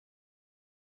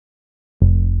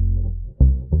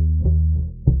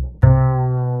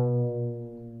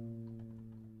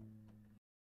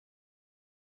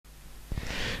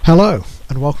Hello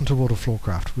and welcome to World of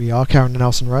Floorcraft. We are Karen and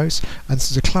Nelson Rose, and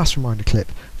this is a class reminder clip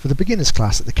for the beginners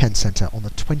class at the Kenn Centre on the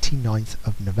 29th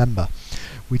of November.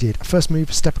 We did a first move,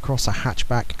 a step across, a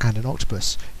hatchback and an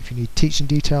octopus. If you need teaching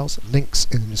details, links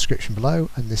in the description below,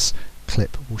 and this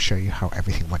clip will show you how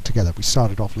everything went together. We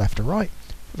started off left to right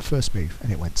for the first move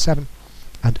and it went 7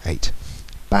 and 8.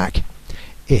 Back,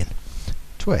 in,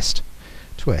 twist,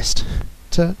 twist,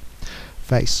 turn,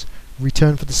 face,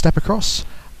 return for the step across,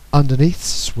 underneath,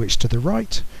 switch to the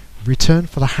right, return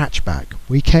for the hatchback.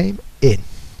 We came in,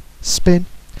 spin,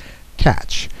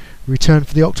 catch, return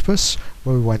for the octopus,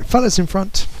 where we went fellas in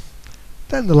front,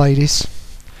 then the ladies,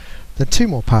 then 2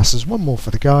 more passes, 1 more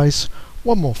for the guys,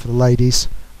 1 more for the ladies,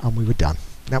 and we were done.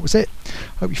 That was it.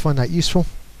 Hope you find that useful.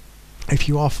 If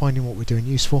you are finding what we're doing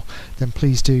useful, then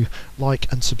please do like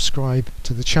and subscribe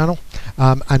to the channel,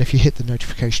 and if you hit the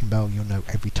notification bell, you'll know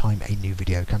every time a new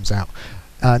video comes out.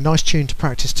 Nice tune to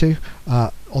practice to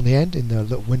on the end in the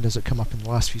little windows that come up in the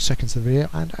last few seconds of the video,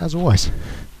 and as always,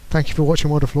 thank you for watching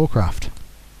World of Floorcraft.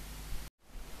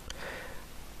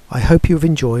 I hope you've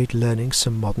enjoyed learning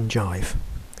some modern jive.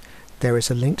 There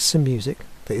is a link to some music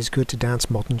that is good to dance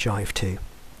modern jive to.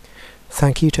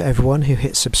 Thank you to everyone who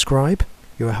hit subscribe.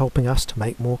 You are helping us to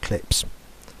make more clips.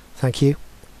 Thank you.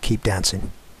 Keep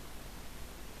dancing.